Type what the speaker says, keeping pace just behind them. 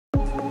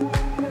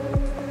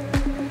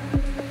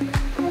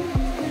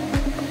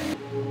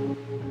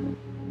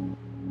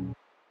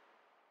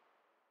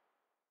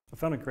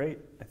found it great.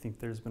 I think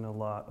there's been a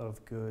lot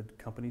of good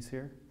companies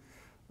here,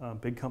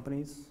 big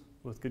companies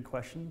with good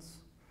questions,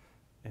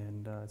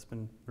 and it's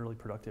been really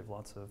productive.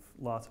 Lots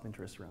of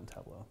interest around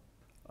Tableau.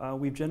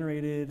 We've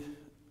generated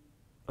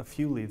a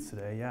few leads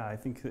today. Yeah, I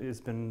think it's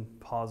been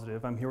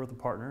positive. I'm here with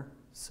a partner,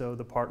 so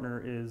the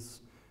partner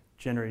is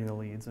generating the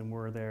leads, and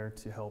we're there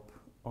to help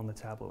on the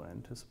Tableau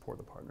end to support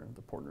the partner.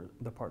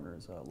 The partner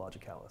is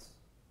Logicalis.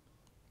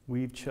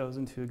 We've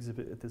chosen to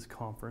exhibit at this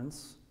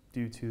conference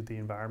due to the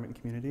environment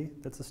community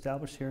that's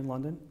established here in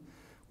London.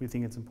 We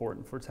think it's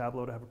important for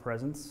Tableau to have a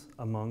presence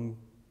among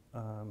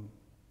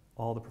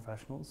all the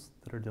professionals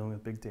that are dealing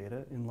with big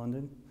data in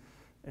London,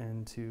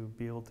 and to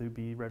be able to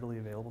be readily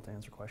available to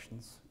answer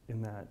questions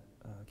in that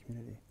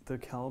community. The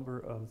caliber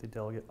of the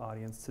delegate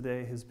audience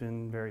today has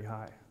been very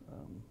high.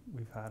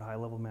 We've had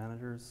high-level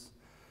managers,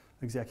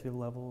 executive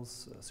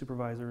levels,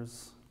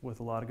 supervisors with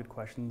a lot of good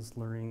questions,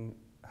 learning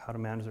how to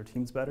manage their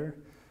teams better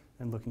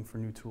and looking for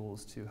new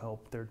tools to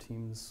help their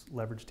teams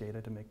leverage data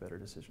to make better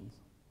decisions.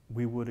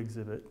 We would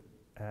exhibit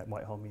at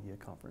Whitehall Media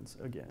Conference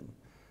again.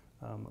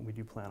 We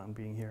do plan on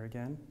being here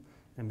again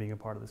and being a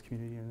part of this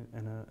community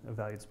and a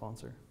valued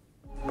sponsor.